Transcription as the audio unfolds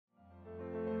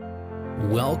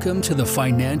Welcome to the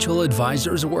Financial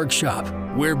Advisors Workshop,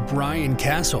 where Brian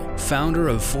Castle, founder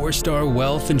of 4-Star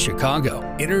Wealth in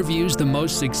Chicago, interviews the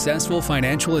most successful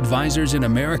financial advisors in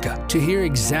America to hear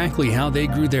exactly how they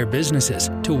grew their businesses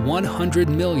to $100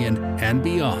 million and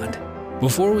beyond.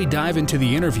 Before we dive into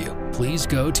the interview, please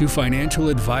go to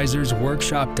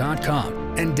financialadvisorsworkshop.com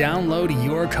and download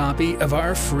your copy of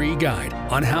our free guide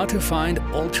on how to find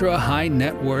ultra-high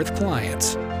net worth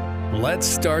clients. Let's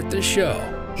start the show.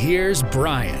 Here's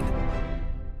Brian.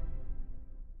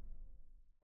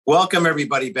 Welcome,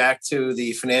 everybody, back to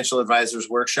the Financial Advisors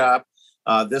Workshop.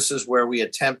 This is where we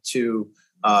attempt to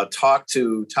talk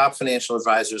to top financial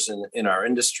advisors in our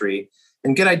industry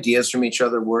and get ideas from each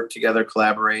other, work together,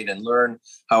 collaborate, and learn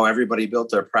how everybody built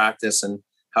their practice and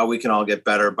how we can all get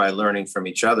better by learning from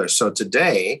each other. So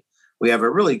today, we have a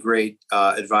really great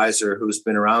advisor who's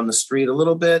been around the street a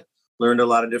little bit, learned a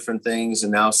lot of different things,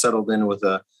 and now settled in with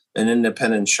an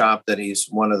independent shop that he's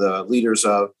one of the leaders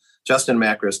of, Justin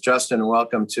Makris. Justin,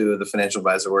 welcome to the Financial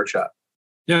Advisor Workshop.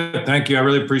 Yeah, thank you. I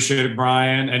really appreciate it,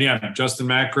 Brian. And yeah, Justin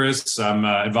Makris. I'm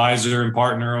an advisor and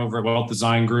partner over at Wealth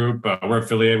Design Group. We're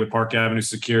affiliated with Park Avenue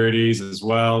Securities as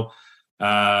well.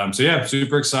 So yeah,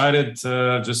 super excited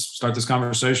to just start this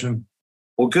conversation.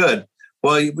 Well, good.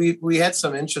 Well, we had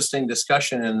some interesting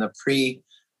discussion in the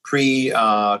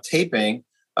pre-taping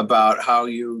about how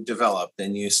you developed,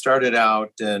 and you started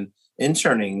out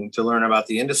interning to learn about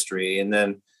the industry, and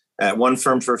then at one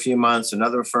firm for a few months,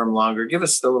 another firm longer. Give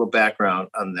us a little background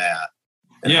on that.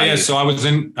 Yeah. So I was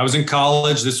in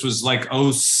college. This was like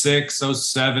 06,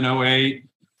 07, 08.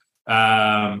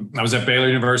 I was at Baylor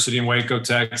University in Waco,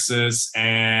 Texas,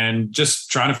 and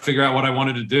just trying to figure out what I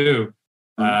wanted to do.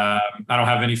 I don't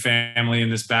have any family in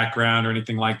this background or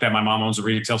anything like that. My mom owns a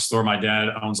retail store. My dad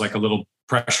owns like a little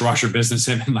pressure washer business,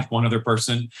 him and like one other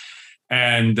person.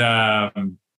 And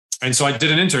so I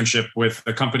did an internship with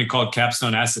a company called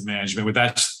Capstone Asset Management, with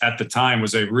that at the time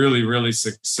was a really, really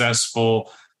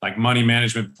successful like money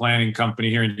management planning company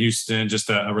here in Houston.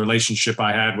 Just a relationship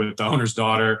I had with the owner's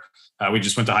daughter. We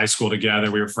just went to high school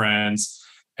together. We were friends,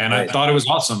 and I thought it was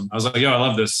awesome. I was like, yo, I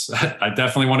love this. I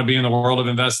definitely want to be in the world of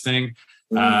investing.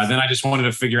 Then I just wanted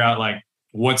to figure out like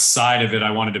what side of it I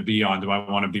wanted to be on. Do I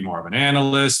want to be more of an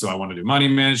analyst? Do I want to do money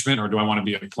management, or do I want to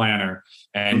be a planner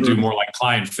and do more like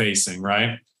client facing,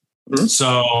 right?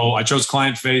 So I chose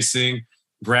client facing,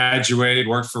 graduated,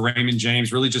 worked for Raymond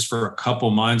James really just for a couple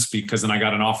months, because then I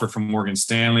got an offer from Morgan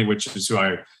Stanley, which is who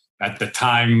I at the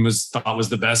time thought was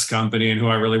the best company and who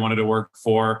I really wanted to work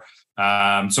for.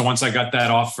 So once I got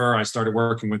that offer, I started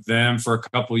working with them for a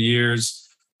couple of years.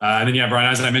 And then, yeah,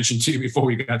 Brian, as I mentioned to you before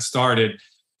we got started,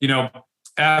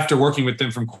 after working with them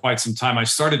for quite some time, I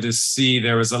started to see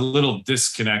there was a little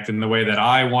disconnect in the way that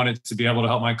I wanted to be able to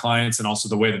help my clients and also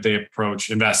the way that they approach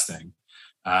investing.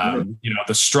 The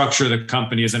structure of the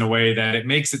company is in a way that it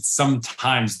makes it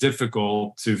sometimes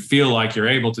difficult to feel like you're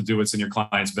able to do what's in your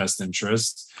client's best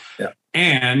interest. Yeah.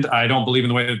 And I don't believe in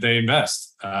the way that they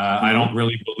invest. I don't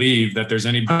really believe that there's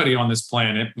anybody on this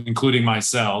planet, including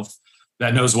myself,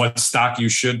 that knows what stock you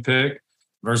should pick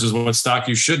versus what stock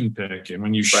you shouldn't pick, and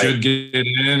when you should get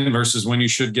in versus when you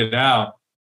should get out.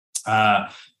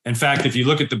 In fact, if you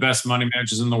look at the best money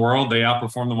managers in the world, they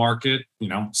outperform the market,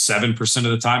 7%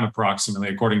 of the time, approximately,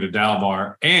 according to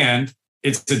Dalbar. And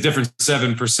it's a different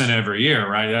 7% every year,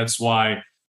 right? That's why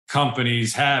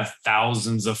companies have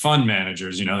thousands of fund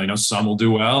managers. They know some will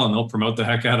do well and they'll promote the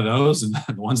heck out of those. And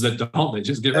the ones that don't, they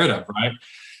just get rid of, right?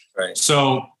 Right.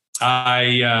 So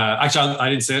I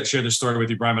didn't share this story with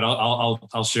you, Brian, but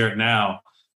I'll share it now.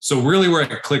 So really where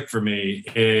it clicked for me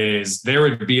is there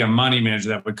would be a money manager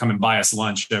that would come and buy us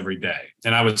lunch every day.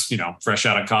 And I was, fresh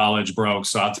out of college, broke.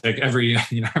 So I'll take every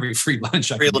free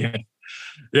lunch I can get.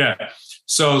 Yeah.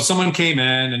 So someone came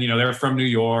in and, they're from New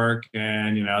York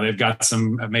and, they've got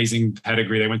some amazing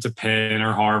pedigree. They went to Penn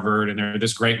or Harvard and they're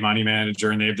this great money manager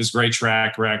and they have this great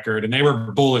track record and they were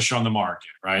bullish on the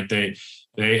market, right? They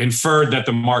inferred that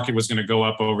the market was going to go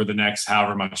up over the next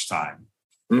however much time.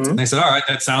 And they said, all right,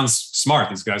 that sounds smart.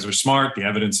 These guys are smart. The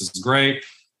evidence is great.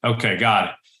 Okay, got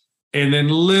it. And then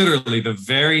literally the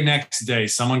very next day,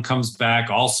 someone comes back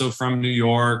also from New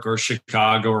York or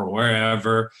Chicago or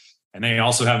wherever, and they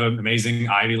also have an amazing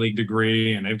Ivy League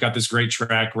degree, and they've got this great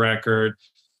track record,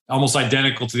 almost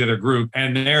identical to the other group,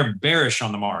 and they're bearish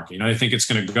on the market. They think it's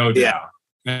going to go down.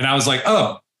 And I was like,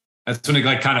 oh, that's when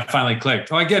it kind of finally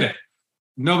clicked. Oh, I get it.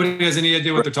 Nobody has any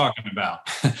idea what they're talking about.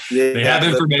 They have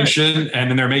information and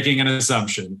then they're making an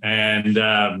assumption. And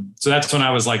so that's when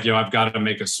I was like, I've got to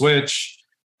make a switch.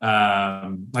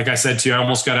 Like I said to you, I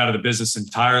almost got out of the business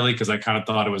entirely because I kind of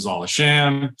thought it was all a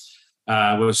sham.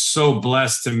 Was so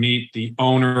blessed to meet the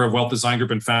owner of Wealth Design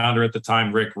Group and founder at the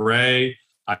time, Rick Ray.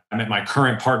 I met my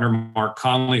current partner, Mark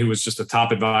Conley, who was just a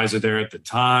top advisor there at the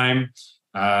time.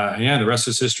 The rest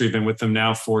is history. I've been with them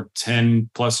now for 10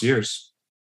 plus years.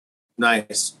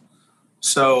 Nice.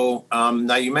 So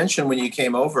now you mentioned when you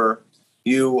came over,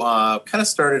 you kind of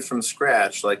started from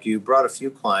scratch. Like you brought a few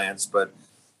clients, but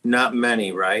not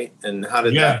many, right? And how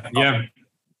did that?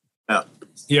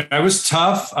 Yeah, it was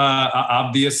tough,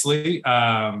 obviously,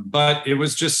 but it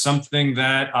was just something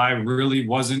that I really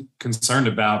wasn't concerned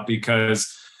about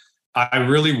because I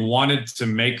really wanted to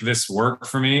make this work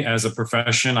for me as a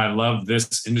profession. I love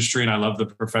this industry and I love the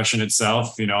profession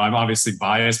itself. I'm obviously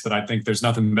biased, but I think there's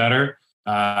nothing better.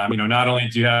 Not only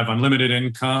do you have unlimited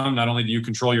income, not only do you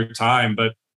control your time,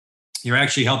 but you're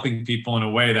actually helping people in a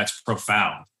way that's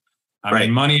profound. I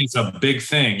mean, money is a big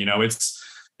thing.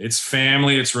 It's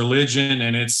family, it's religion,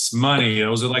 and it's money.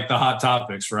 Those are like the hot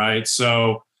topics, right?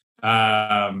 So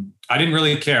I didn't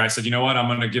really care. I said, you know what? I'm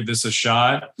going to give this a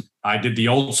shot. I did the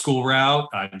old school route.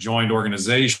 I joined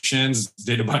organizations,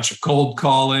 did a bunch of cold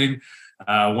calling,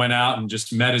 went out and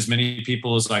just met as many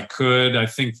people as I could. I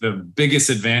think the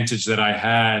biggest advantage that I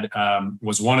had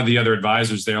was one of the other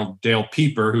advisors, Dale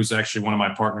Pieper, who's actually one of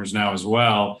my partners now as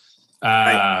well.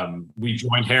 We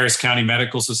joined Harris County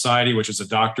Medical Society, which is a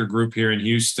doctor group here in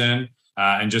Houston,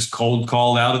 and just cold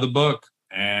called out of the book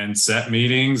and set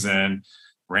meetings and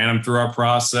ran them through our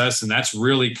process. And that's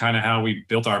really kind of how we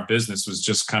built our business, was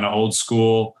just kind of old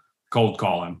school cold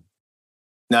calling.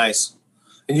 Nice.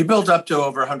 And you built up to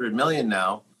over 100 million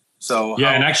now. So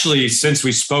and actually since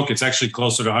we spoke, it's actually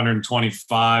closer to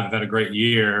 125. I've had a great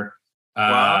year.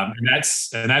 Wow.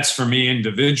 And that's for me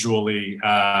individually.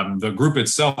 The group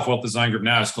itself, Wealth Design Group,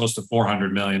 now is close to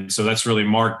 400 million. So that's really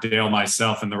Mark, Dale,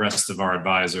 myself, and the rest of our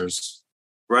advisors.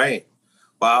 Right.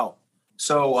 Wow.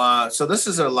 So this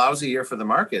is a lousy year for the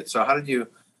market. So how did you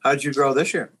grow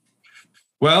this year?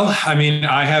 Well, I mean,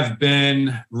 I have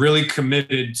been really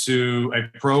committed to a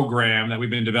program that we've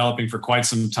been developing for quite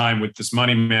some time with this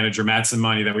money manager, Matson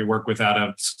Money, that we work with out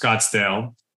of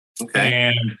Scottsdale. Okay.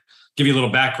 And give you a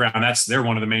little background. They're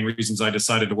one of the main reasons I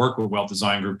decided to work with Wealth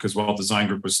Design Group, because Wealth Design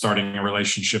Group was starting a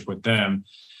relationship with them.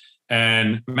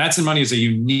 And Matson Money is a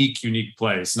unique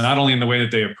place, not only in the way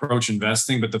that they approach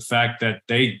investing, but the fact that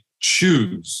they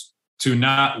choose to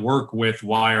not work with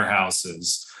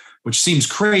wirehouses, which seems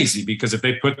crazy because if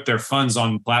they put their funds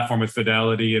on platform with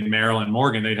Fidelity and Merrill and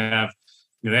Morgan, they'd have,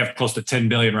 they have close to 10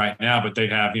 billion right now, but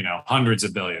they'd have, hundreds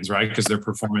of billions, right? Because their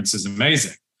performance is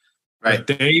amazing. Right.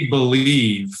 But they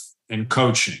believe in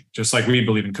coaching, just like we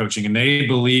believe in coaching. And they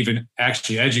believe in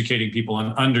actually educating people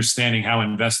on understanding how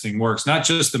investing works, not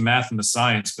just the math and the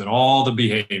science, but all the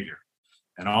behavior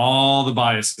and all the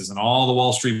biases and all the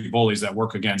Wall Street bullies that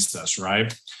work against us,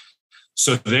 right?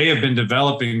 So they have been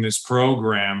developing this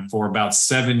program for about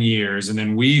 7 years. And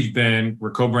then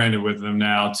we're co-branded with them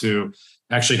now to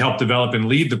actually help develop and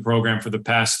lead the program for the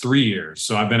past 3 years.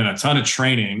 So I've been in a ton of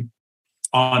training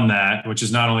on that, which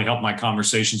has not only helped my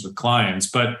conversations with clients,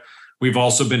 but we've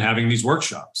also been having these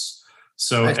workshops.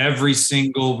 So every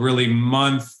single really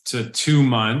month to 2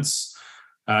 months,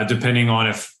 depending on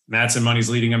if Matson Money's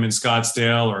leading them in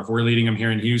Scottsdale or if we're leading them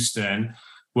here in Houston,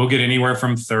 we'll get anywhere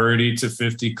from 30 to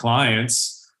 50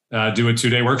 clients do a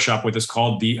 2-day workshop with us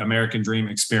called the American Dream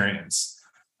Experience.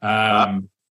 And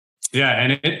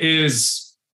it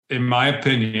is, in my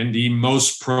opinion, the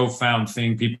most profound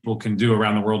thing people can do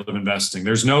around the world of investing.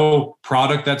 There's no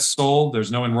product that's sold.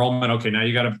 There's no enrollment. Okay, now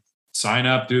you got to sign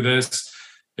up, do this.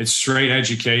 It's straight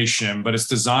education, but it's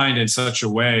designed in such a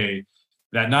way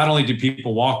that not only do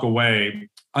people walk away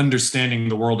understanding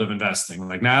the world of investing,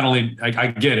 like not only I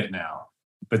get it now,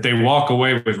 but they walk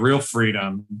away with real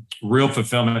freedom, real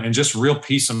fulfillment, and just real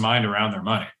peace of mind around their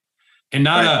money. And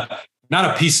not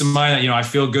a peace of mind that, I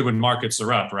feel good when markets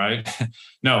are up, right?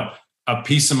 No, a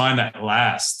peace of mind that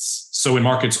lasts. So when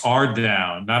markets are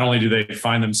down, not only do they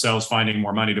find themselves finding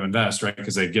more money to invest, right?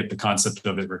 Because they get the concept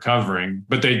of it recovering,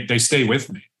 but they stay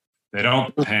with me. They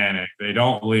don't panic. They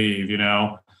don't leave,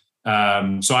 So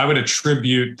I would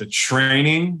attribute the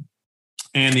training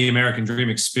and the American Dream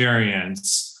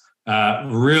Experience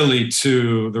really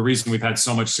to the reason we've had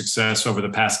so much success over the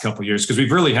past couple of years, because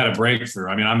we've really had a breakthrough.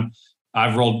 I mean,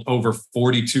 I've rolled over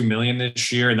 42 million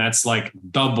this year, and that's like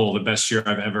double the best year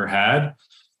I've ever had.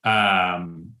 Wow.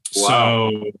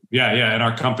 So and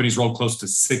our company's rolled close to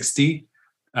 60.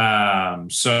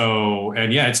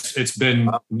 It's been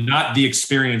not the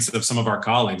experience of some of our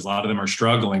colleagues. A lot of them are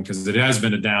struggling because it has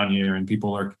been a down year and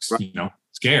people are,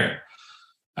 scared.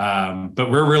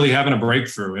 But we're really having a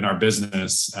breakthrough in our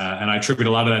business. And I attribute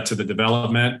a lot of that to the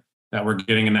development that we're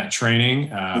getting in that training.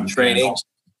 Training.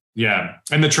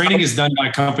 And the training is done by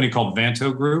a company called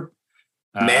Vanto Group.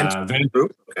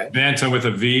 Group. Okay. Vanto with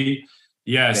a V.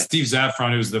 Yeah, Okay. Steve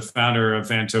Zaffron, who's the founder of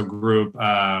Vanto Group,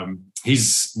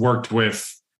 he's worked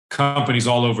with companies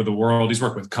all over the world. He's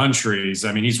worked with countries.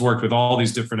 I mean, he's worked with all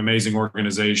these different amazing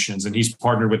organizations, and he's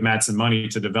partnered with Matson Money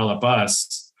to develop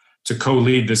us to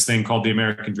co-lead this thing called the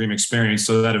American Dream Experience,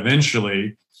 so that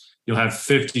eventually you'll have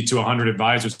 50 to 100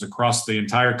 advisors across the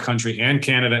entire country and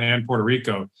Canada and Puerto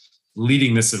Rico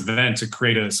leading this event to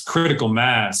create a critical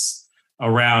mass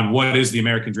around what is the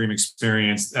American Dream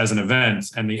Experience as an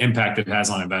event and the impact it has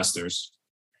on investors.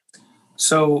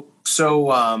 So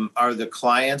are the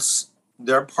clients,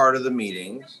 they're part of the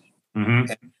meetings,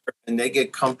 and they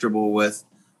get comfortable with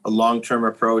a long-term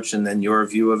approach and then your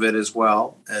view of it as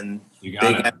well. And you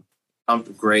got it.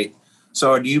 Great.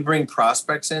 So do you bring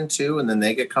prospects in too, and then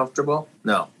they get comfortable?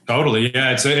 No. Totally.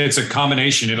 Yeah, it's a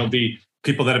combination. It'll be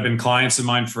people that have been clients of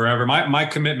mine forever. My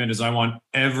commitment is I want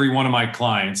every one of my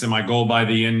clients, and my goal by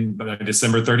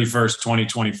December 31st,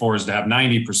 2024 is to have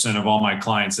 90% of all my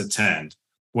clients attend,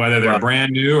 whether they're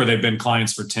brand new or they've been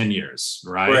clients for 10 years,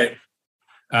 right?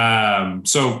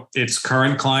 So it's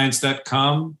current clients that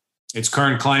come. It's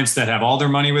current clients that have all their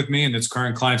money with me, and it's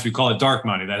current clients, we call it dark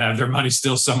money, that have their money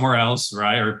still somewhere else,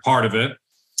 right? Or part of it.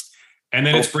 And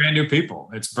then it's brand new people.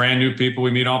 It's brand new people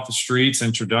we meet off the streets,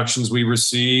 introductions we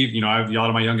receive. You know, a lot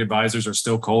of my young advisors are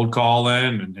still cold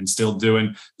calling and still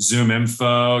doing Zoom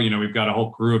info. You know, we've got a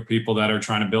whole crew of people that are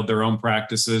trying to build their own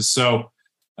practices. So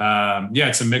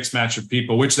it's a mixed match of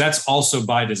people, which that's also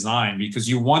by design, because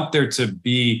you want there to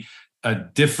be a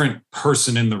different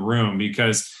person in the room,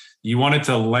 because you want it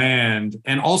to land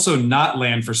and also not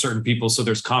land for certain people. So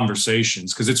there's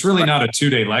conversations, because it's really not a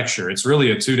 2-day lecture. It's really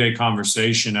a 2-day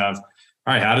conversation of,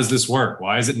 all right, how does this work?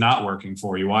 Why is it not working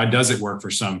for you? Why does it work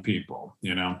for some people?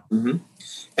 You know? Mm-hmm.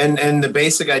 And the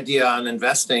basic idea on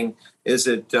investing, is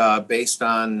it based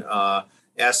on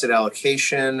asset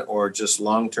allocation or just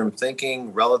long-term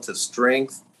thinking, relative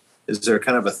strength? Is there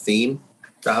kind of a theme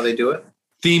to how they do it?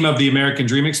 Theme of the American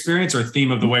Dream Experience, or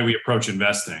theme of the way we approach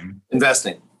investing?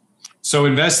 Investing. So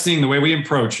investing, the way we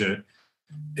approach it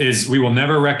is we will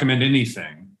never recommend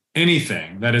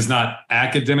anything that is not an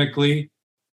academic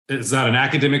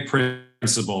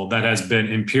principle that has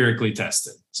been empirically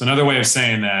tested. So another way of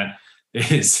saying that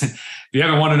is, if you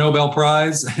haven't won a Nobel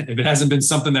Prize, if it hasn't been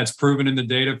something that's proven in the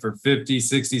data for 50,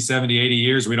 60, 70, 80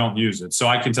 years, we don't use it. So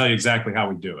I can tell you exactly how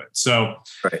we do it. So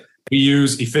we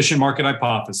use efficient market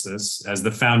hypothesis as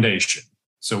the foundation.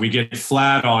 So we get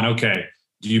flat on, okay,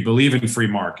 do you believe in free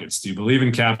markets? Do you believe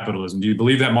in capitalism? Do you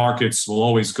believe that markets will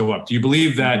always go up? Do you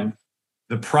believe that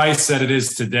the price that it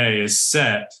is today is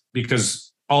set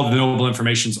because all the knowable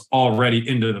information is already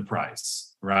into the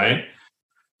price, right?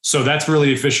 So that's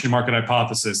really efficient market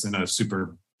hypothesis in a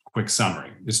super quick summary.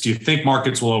 Is, do you think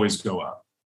markets will always go up?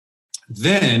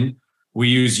 Then we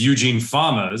use Eugene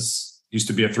Fama's, used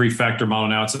to be a 3-factor model,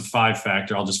 now it's a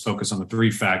 5-factor. I'll just focus on the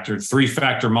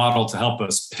 3-factor model to help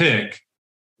us pick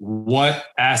what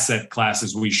asset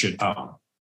classes we should own.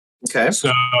 Okay.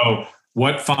 So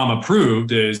what Fama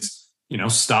proved is,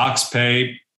 stocks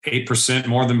pay 8%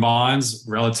 more than bonds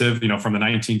relative, from the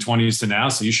 1920s to now.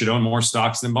 So you should own more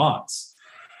stocks than bonds.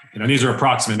 These are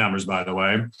approximate numbers, by the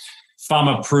way.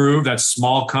 Fama proved that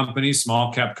small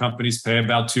cap companies pay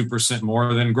about 2%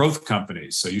 more than growth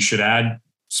companies. So you should add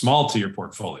small to your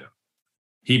portfolio.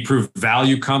 He proved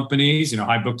value companies,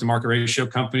 high book to market ratio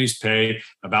companies pay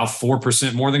about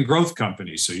 4% more than growth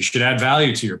companies. So you should add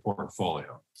value to your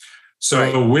portfolio.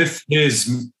 So with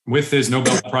his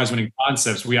Nobel Prize winning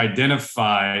concepts, we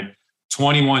identified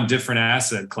 21 different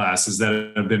asset classes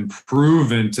that have been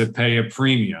proven to pay a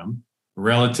premium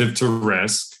relative to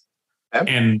risk.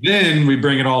 And then we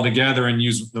bring it all together and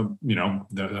use the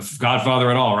godfather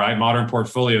at all, right? Modern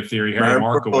portfolio theory, Harry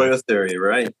Markowitz. Portfolio theory,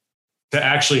 right. To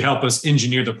actually help us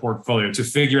engineer the portfolio, to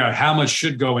figure out how much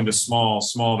should go into small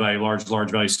value, large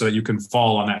value, so that you can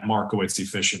fall on that Markowitz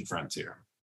efficient frontier.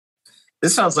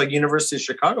 This sounds like University of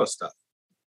Chicago stuff.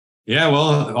 Yeah,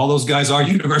 well, all those guys are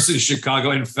University of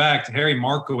Chicago. In fact, Harry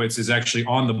Markowitz is actually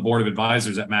on the board of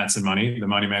advisors at Matson Money, the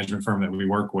money management firm that we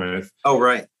work with. Oh,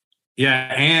 right.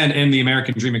 Yeah, and in the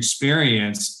American Dream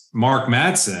Experience, Mark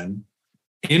Matson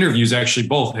interviews actually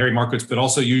both Harry Markowitz, but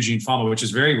also Eugene Fama, which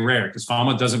is very rare because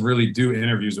Fama doesn't really do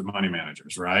interviews with money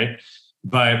managers, right?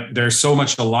 But there's so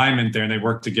much alignment there, and they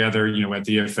work together, at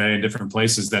the EFA and different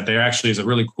places, that there actually is a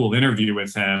really cool interview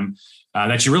with him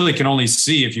that you really can only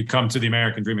see if you come to the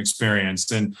American Dream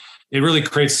Experience. And it really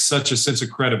creates such a sense of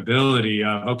credibility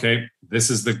of, okay, this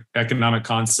is the economic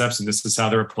concepts and this is how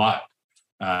they're applied.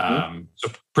 So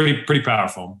pretty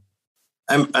powerful.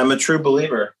 I'm a true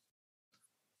believer.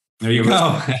 There you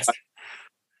go.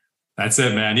 That's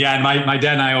it, man. Yeah. And my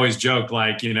dad and I always joke,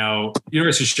 like,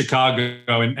 University of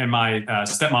Chicago, and my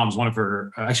stepmom's one of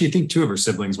her, actually, I think two of her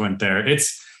siblings went there.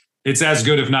 It's as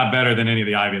good, if not better, than any of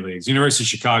the Ivy Leagues. University of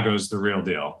Chicago is the real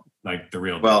deal, like the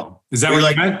real deal. Is that where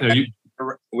you went?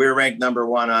 We're ranked number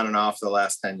one on and off the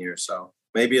last 10 years. So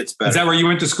maybe it's better. Is that where you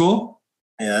went to school?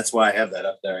 Yeah, that's why I have that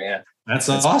up there. Yeah. That's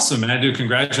awesome, man. Dude,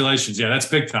 congratulations. Yeah, that's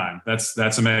big time.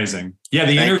 That's amazing. Yeah,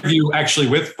 the interview actually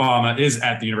with Fama is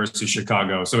at the University of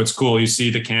Chicago. So it's cool. You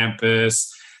see the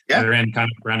campus. Yeah. They're in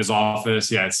kind of around his office.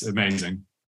 Yeah, it's amazing.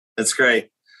 That's great.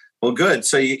 Well, good.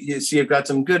 So you've got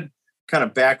some good kind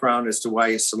of background as to why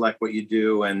you select what you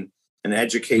do and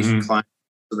education clients,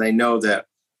 so they know that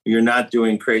you're not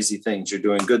doing crazy things. You're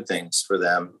doing good things for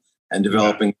them and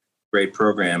developing a great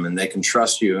program, and they can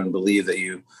trust you and believe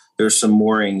that there's some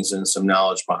moorings and some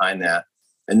knowledge behind that.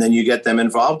 And then you get them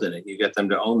involved in it. You get them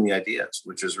to own the ideas,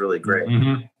 which is really great.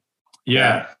 Mm-hmm.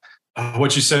 Yeah.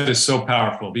 What you said is so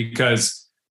powerful, because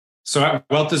so at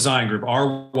Wealth Design Group,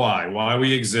 our why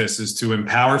we exist is to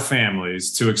empower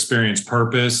families to experience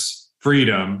purpose,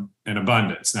 freedom, and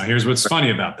abundance. Now, here's what's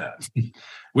funny about that.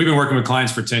 We've been working with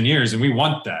clients for 10 years and we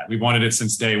want that. We wanted it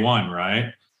since day one,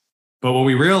 right? But what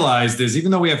we realized is, even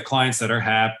though we have clients that are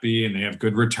happy and they have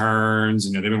good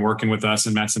returns, they've been working with us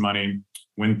and made some money,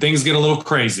 when things get a little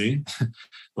crazy,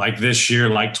 like this year,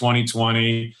 like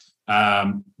 2020,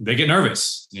 they get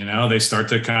nervous. They start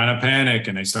to kind of panic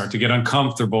and they start to get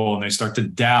uncomfortable and they start to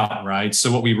doubt, right?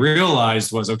 So what we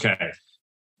realized was, okay,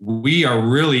 we are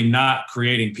really not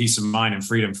creating peace of mind and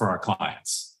freedom for our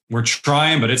clients. We're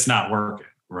trying, but it's not working,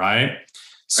 right?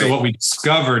 So what we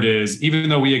discovered is, even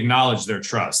though we acknowledge their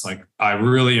trust, like, I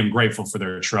really am grateful for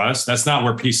their trust, that's not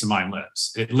where peace of mind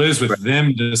lives. It lives with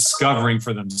them discovering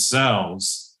for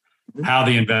themselves how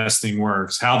the investing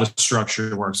works, how the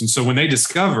structure works. And so when they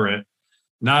discover it,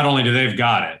 not only do they've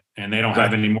got it and they don't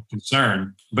have any more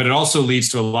concern, but it also leads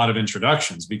to a lot of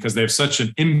introductions, because they have such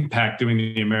an impact doing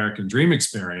the American Dream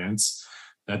experience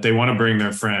that they want to bring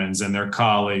their friends and their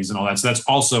colleagues and all that. So that's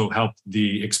also helped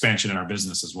the expansion in our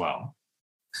business as well.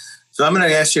 So I'm going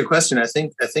to ask you a question I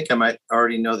think I might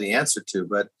already know the answer to,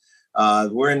 but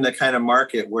we're in the kind of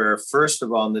market where, first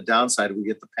of all, on the downside, we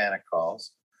get the panic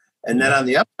calls. And then on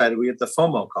the upside, we get the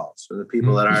FOMO calls from the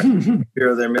people that aren't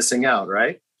fear they're missing out,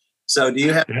 right? So do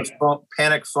you have a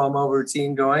panic FOMO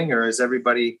routine going, or is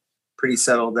everybody pretty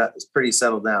settled down? It's pretty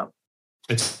settled down.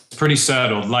 It's pretty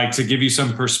settled. Like, to give you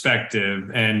some perspective,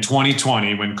 in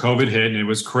 2020, when COVID hit and it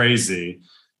was crazy,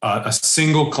 a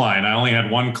single client, I only had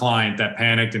one client that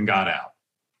panicked and got out.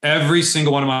 Every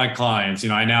single one of my clients,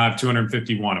 I now have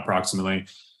 251 approximately,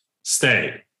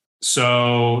 stayed.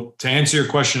 So to answer your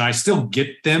question, I still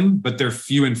get them, but they're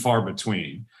few and far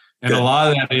between. And a lot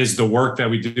of that is the work that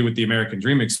we do with the American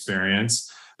Dream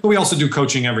experience, but we also do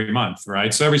coaching every month,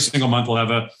 right? So every single month we'll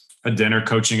have a dinner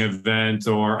coaching event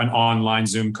or an online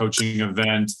Zoom coaching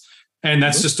event. And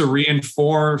that's just to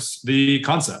reinforce the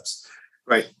concepts.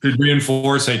 Right. To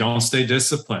reinforce, hey, don't stay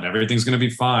disciplined. Everything's going to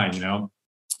be fine.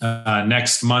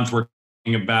 Next month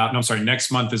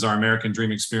next month is our American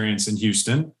Dream experience in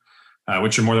Houston,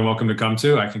 which you're more than welcome to come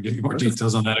to. I can give you more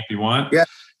details on that if you want. Yeah.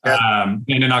 And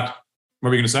what were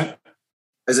we going to say?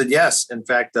 I said, yes. In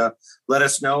fact, let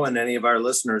us know, and any of our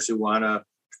listeners who want to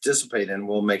participate in,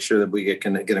 we'll make sure that we get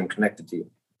them connected to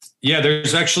you. Yeah,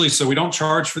 there's actually, so we don't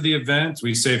charge for the event.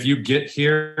 We say, if you get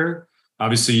here,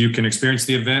 obviously, you can experience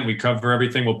the event. We cover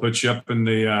everything. We'll put you up in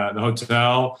the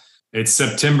hotel. It's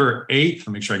September 8th.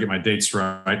 I'll make sure I get my dates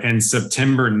right. And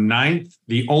September 9th.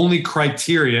 The only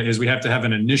criteria is we have to have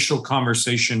an initial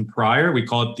conversation prior. We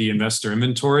call it the investor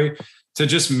inventory, to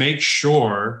just make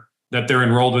sure that they're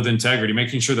enrolled with integrity,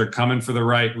 making sure they're coming for the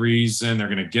right reason. They're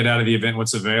going to get out of the event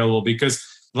what's available, because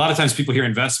a lot of times people hear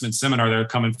investment seminar, they're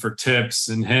coming for tips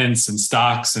and hints and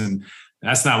stocks, and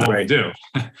that's not what we do.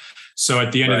 So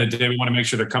at the end of the day, we want to make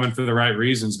sure they're coming for the right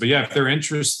reasons. But yeah, if they're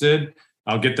interested,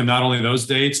 I'll get them not only those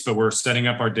dates, but we're setting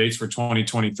up our dates for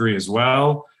 2023 as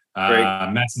well.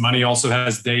 Matt's Money also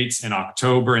has dates in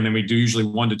October. And then we do usually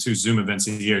 1 to 2 Zoom events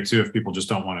a year too, if people just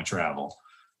don't want to travel.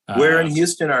 Where in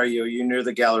Houston are you? Are you near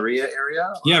the Galleria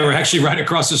area? Yeah, we're actually right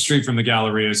across the street from the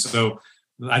Galleria. So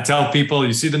I tell people,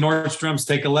 you see the Nordstroms,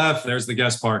 take a left, there's the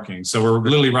guest parking. So we're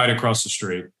literally right across the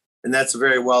street. And that's a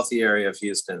very wealthy area of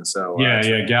Houston. So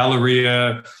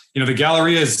Galleria. The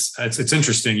Galleria is it's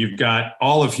interesting. You've got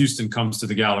all of Houston comes to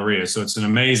the Galleria, so it's an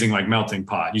amazing melting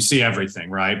pot. You see everything,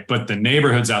 right? But the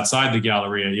neighborhoods outside the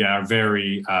Galleria, are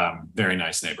very very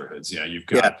nice neighborhoods. Yeah, you've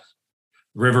got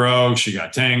River Oaks, you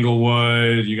got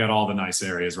Tanglewood, you got all the nice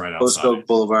areas right outside. Post Oak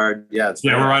Boulevard. Yeah.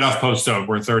 We're right off Post Oak.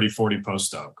 We're 3040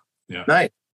 Post Oak. Yeah. Nice.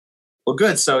 Well,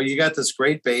 good. So you got this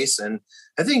great base. And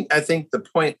I think the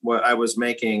point what I was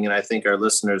making, and I think our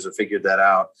listeners have figured that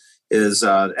out, is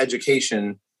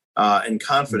education and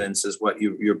confidence is what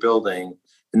you're building.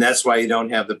 And that's why you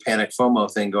don't have the panic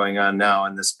FOMO thing going on now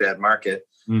in this bad market.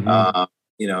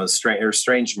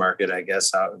 Strange market, I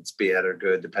guess, how it's bad or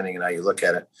good, depending on how you look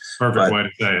at it. Perfect way to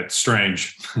say it.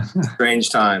 Strange. Strange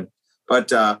time. But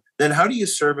then how do you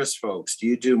service folks? Do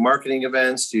you do marketing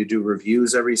events? Do you do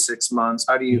reviews every 6 months?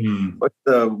 How do you, what's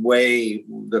the way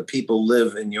the people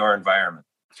live in your environment?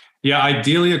 Yeah,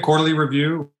 ideally a quarterly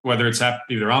review, whether it's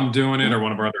either I'm doing it or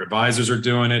one of our other advisors are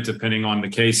doing it, depending on the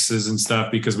cases and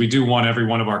stuff, because we do want every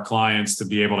one of our clients to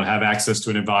be able to have access to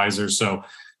an advisor. So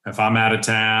if I'm out of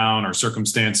town or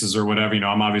circumstances or whatever,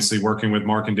 I'm obviously working with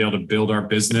Mark and Dale to build our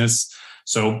business.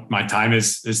 So my time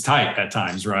is tight at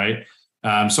times, right?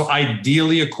 So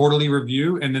ideally a quarterly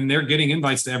review, and then they're getting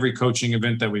invites to every coaching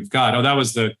event that we've got. Oh, that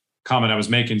was the comment I was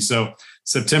making. So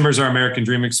September is our American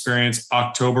Dream Experience.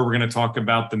 October, we're going to talk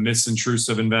about the myths and truths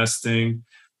of investing.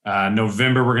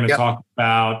 November, we're going to talk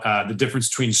about the difference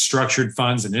between structured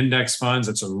funds and index funds.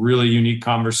 That's a really unique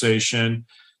conversation.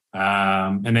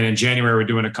 And then in January, we're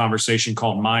doing a conversation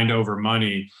called Mind Over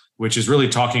Money, which is really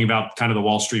talking about kind of the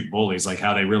Wall Street bullies, like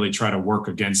how they really try to work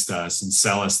against us and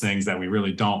sell us things that we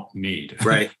really don't need.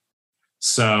 Right.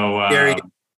 So,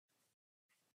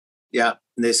 yeah.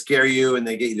 And they scare you and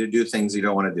they get you to do things you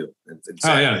don't want to do. Exactly.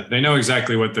 Oh, yeah. They know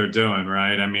exactly what they're doing,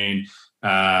 right? I mean,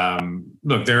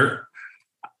 look,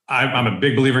 I'm a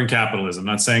big believer in capitalism. I'm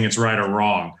not saying it's right or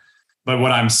wrong, but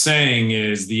what I'm saying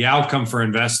is the outcome for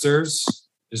investors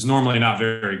is normally not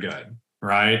very good.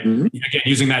 Right. Mm-hmm. Again,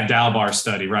 using that Dalbar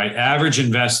study, right? Average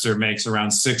investor makes around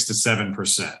 6 to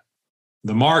 7%.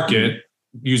 The market,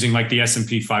 using like the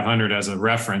S&P 500 as a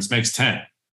reference, makes 10.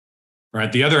 Right.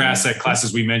 The other asset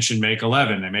classes we mentioned make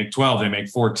 11, they make 12, they make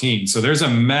 14. So there's a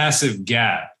massive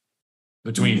gap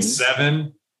between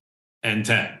 7 and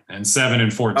 10 and 7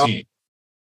 and 14.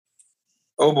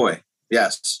 Oh boy.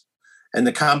 Yes. And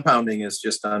the compounding is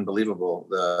just unbelievable.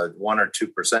 The 1 or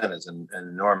 2% is an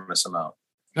enormous amount.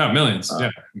 No, millions.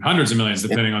 Hundreds of millions,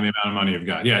 depending on the amount of money you've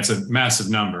got. Yeah, it's a massive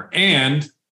number. And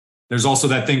there's also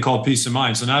that thing called peace of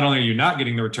mind. So not only are you not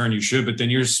getting the return you should, but then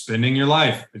you're spending your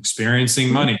life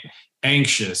experiencing money,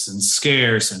 anxious and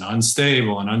scarce and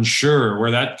unstable and unsure,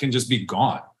 where that can just be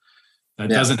gone. That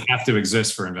doesn't have to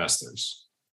exist for investors.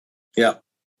 Yeah,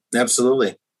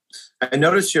 absolutely. I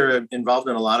noticed you're involved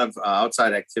in a lot of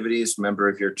outside activities, member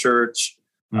of your church,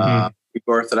 Greek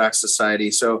Orthodox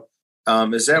Society. So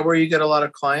is that where you get a lot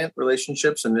of client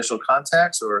relationships, initial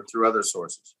contacts, or through other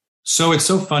sources? So it's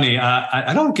so funny.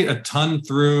 I don't get a ton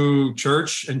through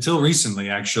church until recently,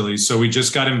 actually. So we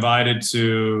just got invited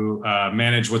to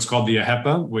manage what's called the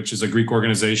AHEPA, which is a Greek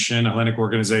organization, a Hellenic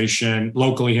organization,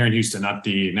 locally here in Houston, not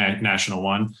the national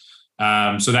one.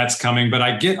 So that's coming. But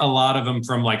I get a lot of them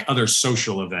from like other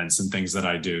social events and things that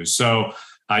I do. So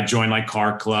I join like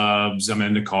car clubs. I'm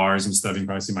into cars and stuff. You can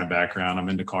probably see my background. I'm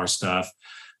into car stuff.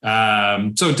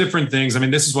 So different things. I mean,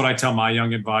 this is what I tell my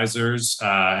young advisors,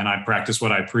 and I practice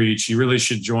what I preach. You really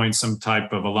should join some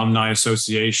type of alumni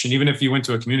association, even if you went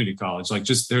to a community college. Like,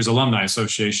 just there's alumni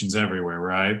associations everywhere,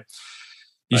 right?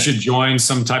 You should join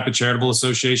some type of charitable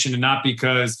association, and not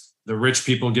because the rich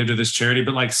people give to this charity,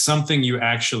 but like something you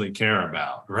actually care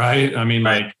about, right? I mean,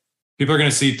 like people are going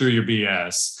to see through your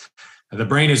BS. The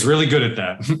brain is really good at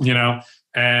that,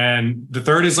 And the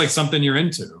third is like something you're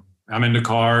into. I'm into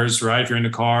cars, right? If you're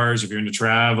into cars, if you're into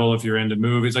travel, if you're into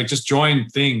movies, like just join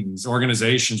things,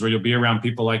 organizations where you'll be around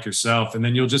people like yourself, and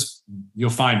then you'll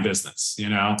find business,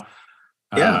 Yeah.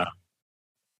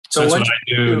 So that's what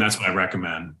I do, and that's what I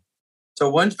recommend.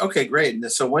 So okay, great.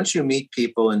 So once you meet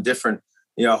people in different,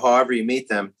 however you meet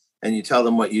them, and you tell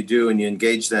them what you do and you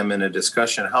engage them in a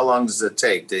discussion, how long does it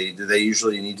take? Do they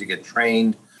usually need to get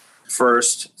trained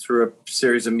first through a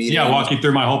series of meetings? Yeah, walk you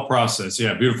through my whole process.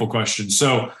 Yeah, beautiful question.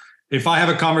 So if I have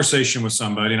a conversation with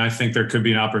somebody and I think there could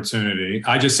be an opportunity,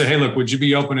 I just say, hey, look, would you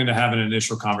be open to having an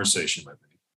initial conversation with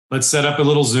me? Let's set up a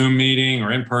little Zoom meeting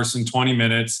or in person, 20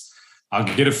 minutes. I'll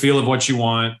get a feel of what you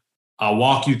want. I'll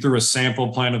walk you through a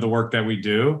sample plan of the work that we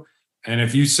do. And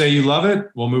if you say you love it,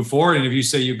 we'll move forward. And if you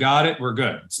say you got it, we're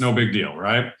good. It's no big deal,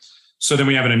 right? So then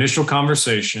we have an initial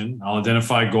conversation. I'll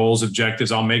identify goals,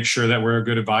 objectives. I'll make sure that we're a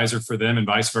good advisor for them and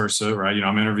vice versa, right?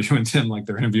 I'm interviewing them like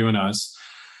they're interviewing us.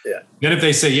 Yeah. Then if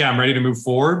they say, yeah, I'm ready to move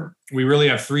forward, we really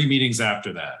have 3 meetings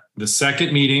after that. The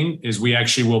second meeting is we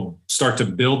actually will start to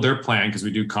build their plan, because we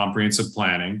do comprehensive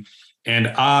planning.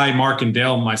 And Mark and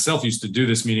Dale, myself used to do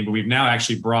this meeting, but we've now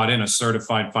actually brought in a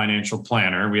certified financial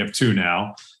planner. We have two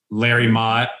now, Larry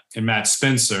Mott and Matt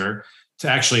Spencer, to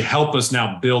actually help us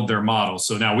now build their model.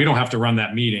 So now we don't have to run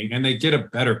that meeting, and they get a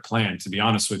better plan, to be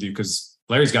honest with you, because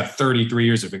Larry's got 33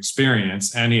 years of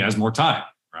experience and he has more time,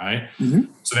 right? Mm-hmm.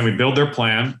 So then we build their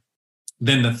plan.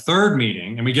 Then the third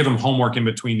meeting, and we give them homework in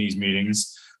between these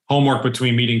meetings. Homework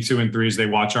between meeting 2 and 3 is they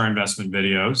watch our investment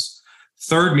videos.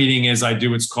 Third meeting is I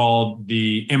do what's called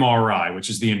the MRI, which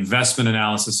is the investment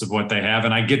analysis of what they have.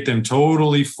 And I get them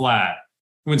totally flat.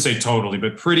 I wouldn't say totally,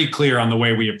 but pretty clear on the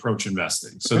way we approach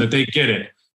investing so that they get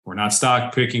it. We're not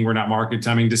stock picking. We're not market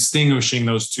timing, distinguishing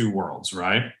those two worlds,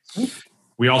 right?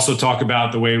 We also talk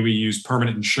about the way we use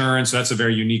permanent insurance. That's a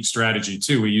very unique strategy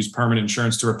too. We use permanent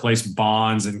insurance to replace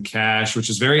bonds and cash, which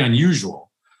is very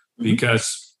unusual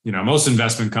because, most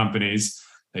investment companies,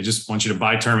 they just want you to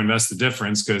buy term, invest the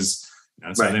difference because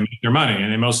that's how they make their money.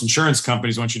 And then most insurance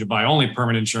companies want you to buy only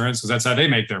permanent insurance because that's how they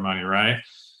make their money, right?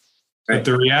 But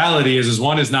the reality is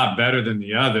one is not better than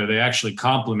the other. They actually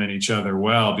complement each other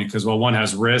well because while one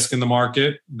has risk in the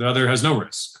market, the other has no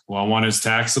risk. While one is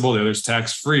taxable, the other's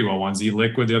tax-free. While one's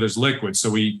illiquid, the other's liquid. So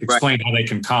we explain how they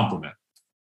can complement.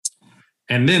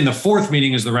 And then the fourth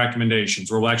meeting is the recommendations,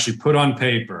 where we'll actually put on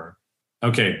paper,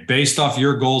 okay, based off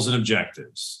your goals and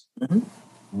objectives,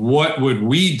 what would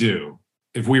we do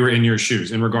if we were in your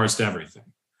shoes in regards to everything?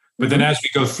 But then as we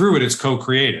go through it, it's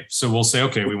co-creative. So we'll say,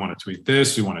 okay, we want to tweak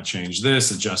this. We want to change this,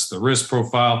 adjust the risk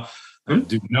profile,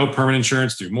 do no permanent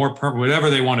insurance, do more permanent, whatever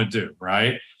they want to do,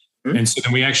 right? And so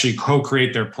then we actually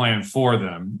co-create their plan for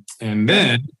them. And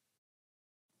then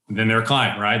they're a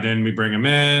client, right? Then we bring them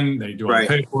in, they do all the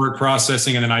paperwork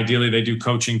processing, and then ideally they do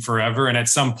coaching forever. And at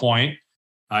some point,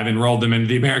 I've enrolled them in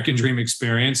the American Dream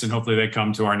Experience, and hopefully they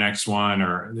come to our next one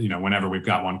or, whenever we've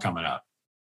got one coming up.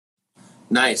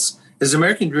 Nice. Is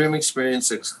American Dream Experience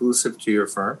exclusive to your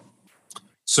firm?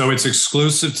 So it's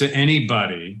exclusive to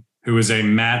anybody who is a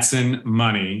Matson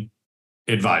Money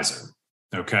advisor.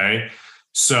 Okay.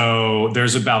 So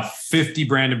there's about 50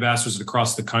 brand ambassadors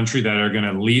across the country that are going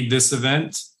to lead this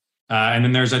event. And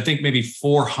then there's, I think, maybe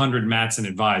 400 Matson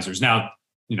advisors. Now,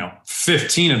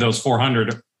 15 of those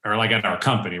 400 are like at our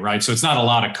company, right? So it's not a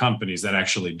lot of companies that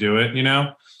actually do it,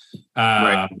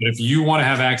 But if you want to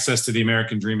have access to the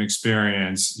American Dream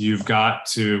Experience, you've got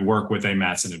to work with a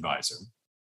Matson advisor.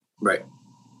 Right.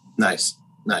 Nice.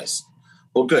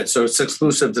 Well, good. So it's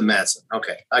exclusive to Matson.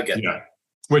 Okay. I get that.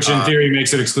 Which in theory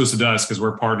makes it exclusive to us because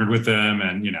we're partnered with them.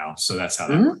 And, so that's how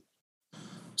that works.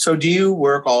 So do you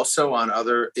work also on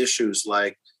other issues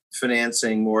like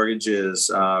financing,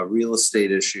 mortgages, real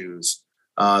estate issues,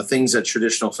 things that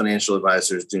traditional financial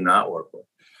advisors do not work with?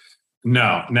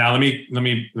 No. Now let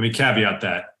me caveat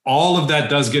that. All of that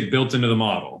does get built into the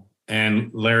model. And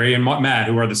Larry and Matt,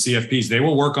 who are the CFPs, they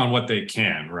will work on what they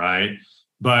can, right?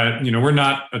 But we're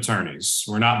not attorneys,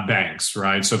 we're not banks,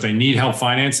 right? So if they need help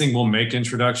financing, we'll make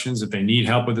introductions. If they need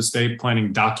help with estate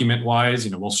planning document-wise,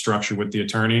 we'll structure with the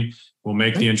attorney, we'll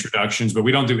make the introductions, but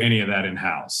we don't do any of that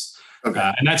in-house.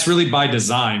 Okay. And that's really by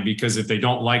design because if they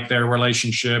don't like their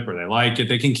relationship or they like it,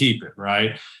 they can keep it,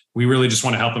 right? We really just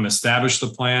want to help them establish the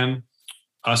plan.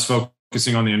 Us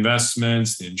focusing on the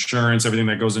investments, the insurance, everything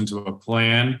that goes into a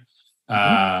plan.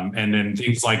 And then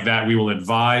things like that, we will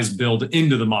advise, build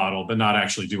into the model, but not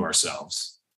actually do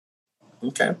ourselves.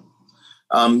 Okay.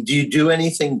 Do you do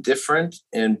anything different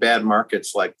in bad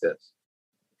markets like this?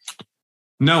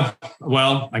 No.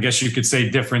 Well, I guess you could say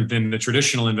different than the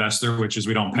traditional investor, which is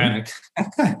we don't panic.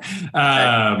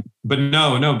 But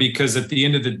no, because at the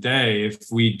end of the day, if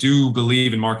we do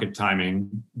believe in market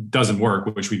timing doesn't work,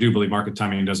 which we do believe market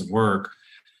timing doesn't work,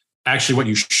 actually what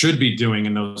you should be doing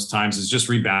in those times is just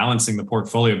rebalancing the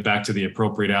portfolio back to the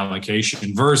appropriate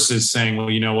allocation versus saying, well,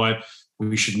 you know what,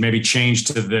 we should maybe change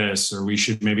to this, or we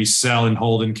should maybe sell and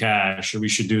hold in cash, or we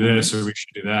should do this, or we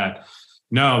should do that.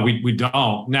 No, we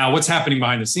don't. Now, what's happening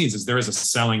behind the scenes is there is a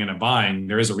selling and a buying.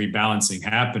 There is a rebalancing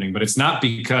happening, but it's not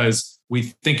because we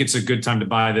think it's a good time to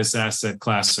buy this asset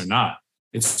class or not.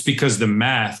 It's because the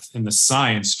math and the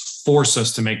science force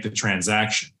us to make the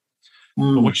transaction.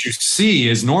 But what you see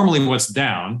is normally what's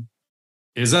down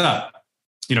is up.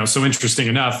 So interesting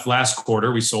enough, last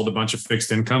quarter, we sold a bunch of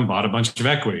fixed income, bought a bunch of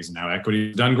equities. Now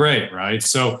equity's done great, right?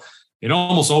 So it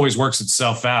almost always works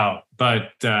itself out.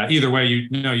 But either way,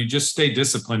 you just stay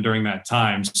disciplined during that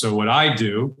time. So what I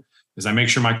do is I make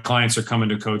sure my clients are coming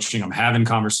to coaching. I'm having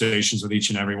conversations with each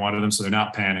and every one of them so they're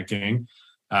not panicking.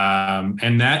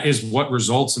 And that is what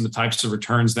results in the types of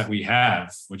returns that we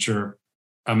have, which are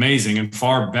amazing and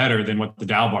far better than what the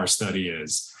Dow Bar study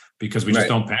is because we just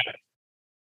don't panic.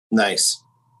 Nice.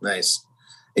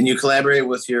 And you collaborate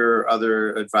with your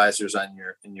other advisors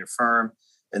in your firm,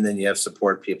 and then you have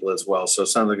support people as well. So it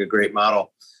sounds like a great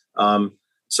model.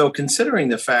 So considering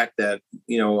the fact that,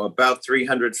 about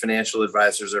 300 financial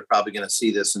advisors are probably going to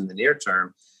see this in the near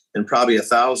term, and probably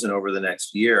 1,000 over the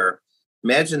next year,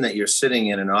 imagine that you're sitting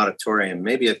in an auditorium,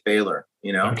 maybe at Baylor,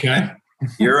 Okay.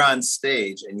 You're on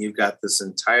stage and you've got this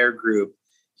entire group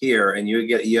here, and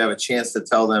you have a chance to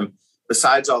tell them,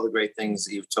 besides all the great things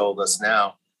that you've told us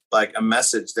now, like a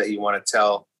message that you want to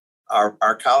tell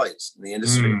our colleagues in the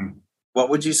industry. What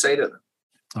would you say to them?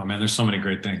 Oh man, there's so many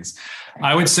great things.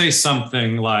 I would say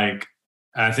something like,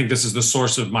 I think this is the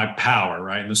source of my power,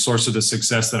 right? And the source of the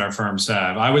success that our firms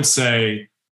have. I would say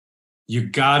you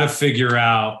got to figure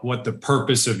out what the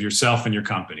purpose of yourself and your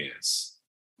company is.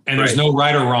 And there's no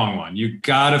right or wrong one. You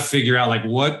got to figure out, like,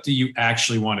 what do you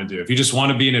actually want to do? If you just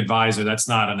want to be an advisor, that's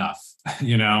not enough.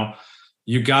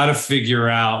 You got to figure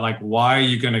out, like, why are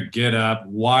you going to get up?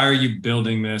 Why are you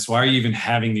building this? Why are you even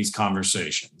having these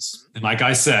conversations? And like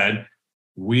I said,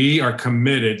 we are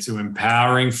committed to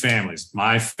empowering families,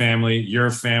 my family, your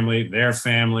family, their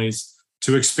families,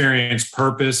 to experience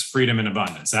purpose, freedom, and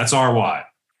abundance. That's our why.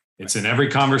 It's in every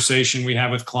conversation we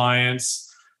have with clients.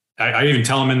 I even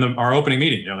tell them in our opening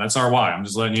meeting, that's our why. I'm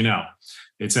just letting you know.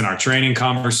 It's in our training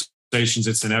conversations.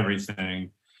 It's in everything.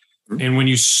 And when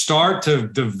you start to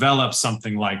develop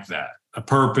something like that, a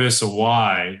purpose, a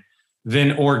why,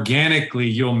 then organically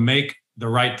you'll make the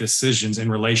right decisions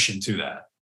in relation to that.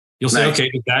 You'll say,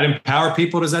 okay, does that empower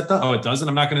people? Does that? Oh, it doesn't.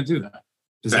 I'm not going to do that.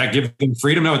 Does that give them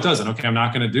freedom? No, it doesn't. Okay, I'm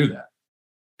not going to do that.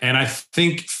 And I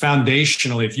think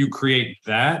foundationally, if you create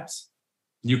that,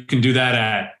 you can do that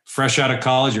at fresh out of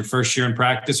college, your first year in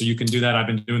practice, or you can do that. I've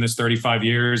been doing this 35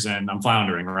 years and I'm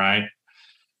floundering, right?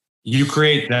 You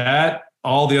create that,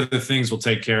 all the other things will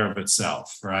take care of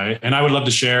itself, right? And I would love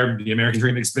to share the American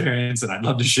Dream experience, and I'd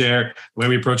love to share the way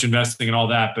we approach investing and all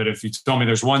that. But if you told me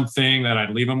there's one thing that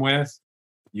I'd leave them with,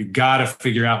 you got to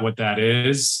figure out what that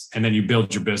is, and then you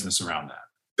build your business around that.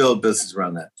 Build business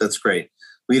around that. That's great.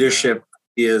 Leadership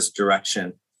is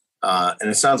direction. And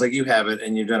it sounds like you have it,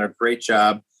 and you've done a great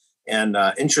job. And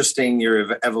interesting,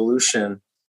 your evolution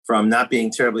from not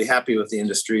being terribly happy with the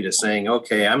industry to saying,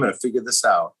 okay, I'm going to figure this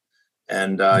out.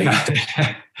 And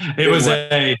it was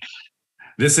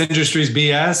this industry's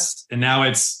BS. And now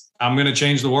I'm going to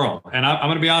change the world. And I'm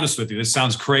going to be honest with you. This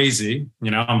sounds crazy,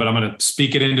 but I'm going to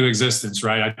speak it into existence,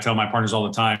 right? I tell my partners all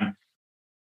the time,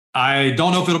 I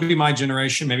don't know if it'll be my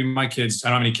generation, maybe my kids. I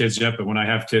don't have any kids yet, but when I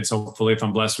have kids, hopefully if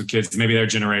I'm blessed with kids, maybe their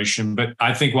generation. But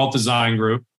I think Wealth Design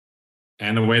Group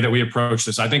and the way that we approach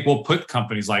this, I think we'll put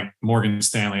companies like Morgan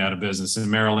Stanley out of business and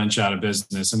Merrill Lynch out of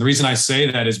business. And the reason I say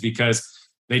that is because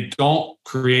they don't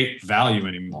create value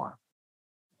anymore.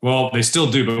 Well, they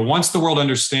still do. But once the world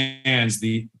understands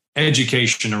the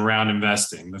education around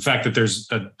investing, the fact that there's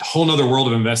a whole nother world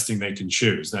of investing they can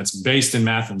choose that's based in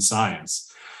math and science,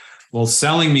 well,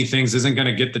 selling me things isn't going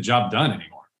to get the job done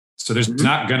anymore. So there's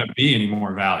not going to be any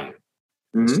more value.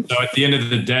 So at the end of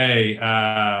the day,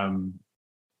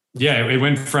 it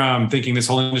went from thinking this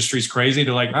whole industry is crazy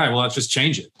to like, all right, well, let's just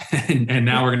change it. and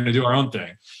now we're going to do our own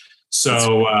thing.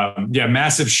 So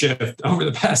massive shift over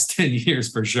the past 10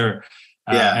 years for sure.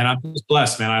 And I'm just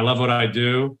blessed, man. I love what I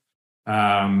do.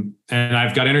 And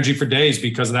I've got energy for days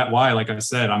because of that why. Like I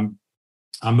said, I'm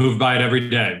moved by it every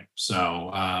day.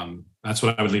 So that's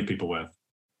what I would leave people with.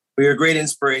 Well, you're a great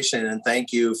inspiration, and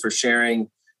thank you for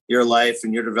sharing your life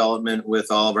and your development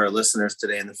with all of our listeners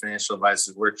today in the Financial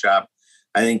Advisors Workshop.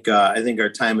 I think our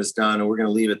time is done, and we're going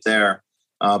to leave it there.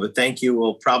 But thank you.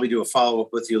 We'll probably do a follow-up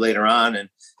with you later on, and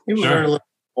maybe learn a little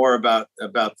more about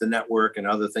the network and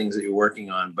other things that you're working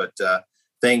on. But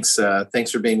thanks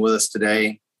for being with us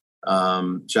today,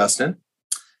 Justin.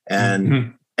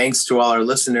 And thanks to all our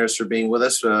listeners for being with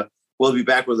us. We'll be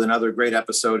back with another great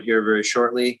episode here very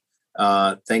shortly.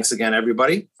 Thanks again,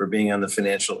 everybody, for being on the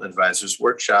Financial Advisors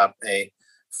Workshop, a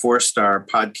 4-star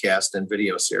podcast and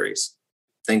video series.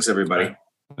 Thanks, everybody.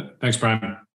 Thanks,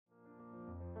 Brian.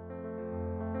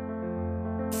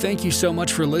 Thank you so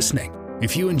much for listening.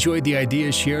 If you enjoyed the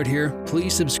ideas shared here,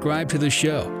 please subscribe to the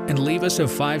show and leave us a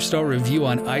 5-star review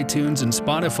on iTunes and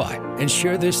Spotify, and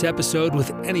share this episode with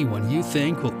anyone you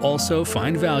think will also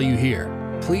find value here.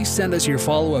 Please send us your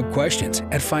follow-up questions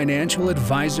at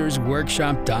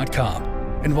financialadvisorsworkshop.com.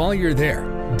 And while you're there,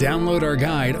 download our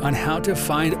guide on how to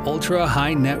find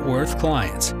ultra-high net worth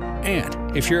clients.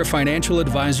 And if you're a financial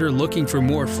advisor looking for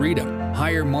more freedom,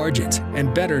 higher margins,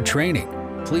 and better training,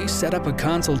 please set up a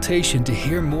consultation to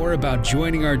hear more about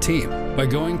joining our team by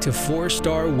going to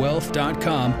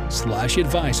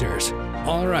 4starwealth.com/advisors.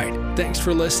 All right, thanks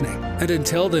for listening. And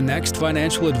until the next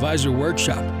Financial Advisor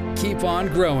Workshop, keep on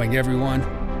growing,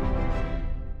 everyone.